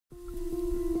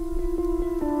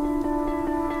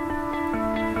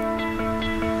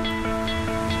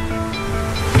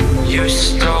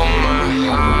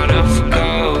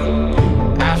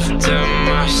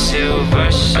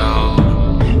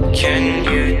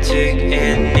dig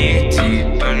any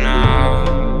deeper now.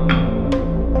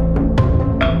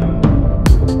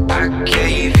 I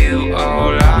gave you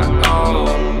all I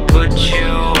own, put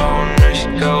you on this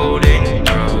golden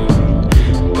throne,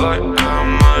 but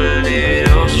I'm a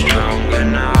little stronger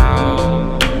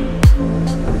now.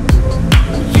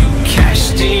 You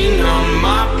cashed in on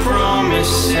my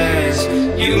promises,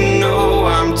 you know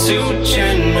I'm too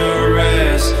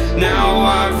generous. Now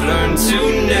I've learned to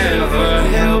never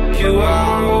help you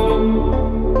out,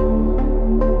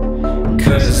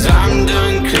 'cause I'm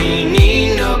done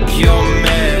cleaning up your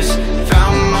mess.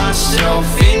 Found myself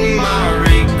in my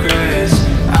regrets.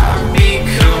 I've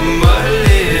become a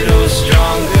little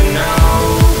stronger now,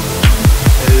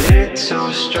 a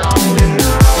little stronger now.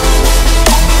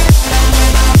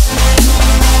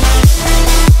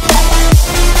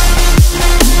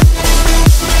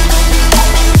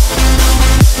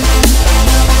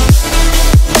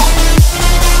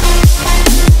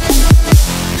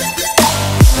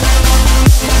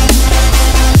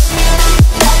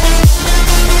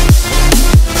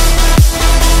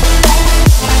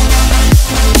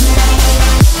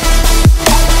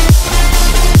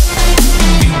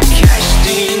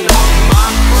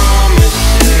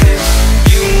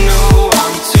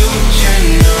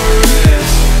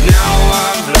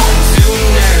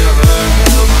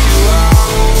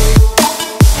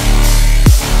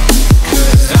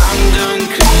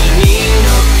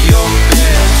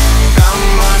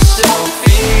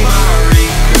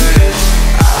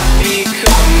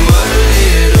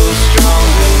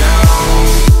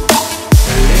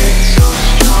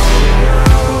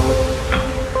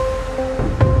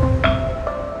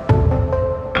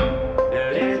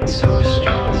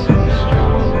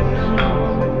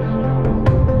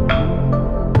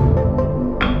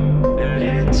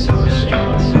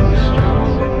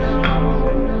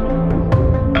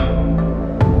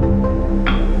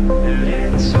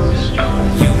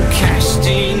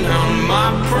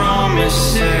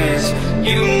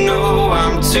 You know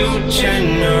I'm too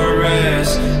generous.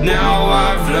 Now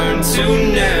I've learned to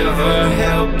never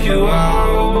help you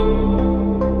out,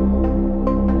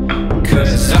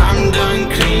 'cause I'm done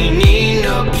cleaning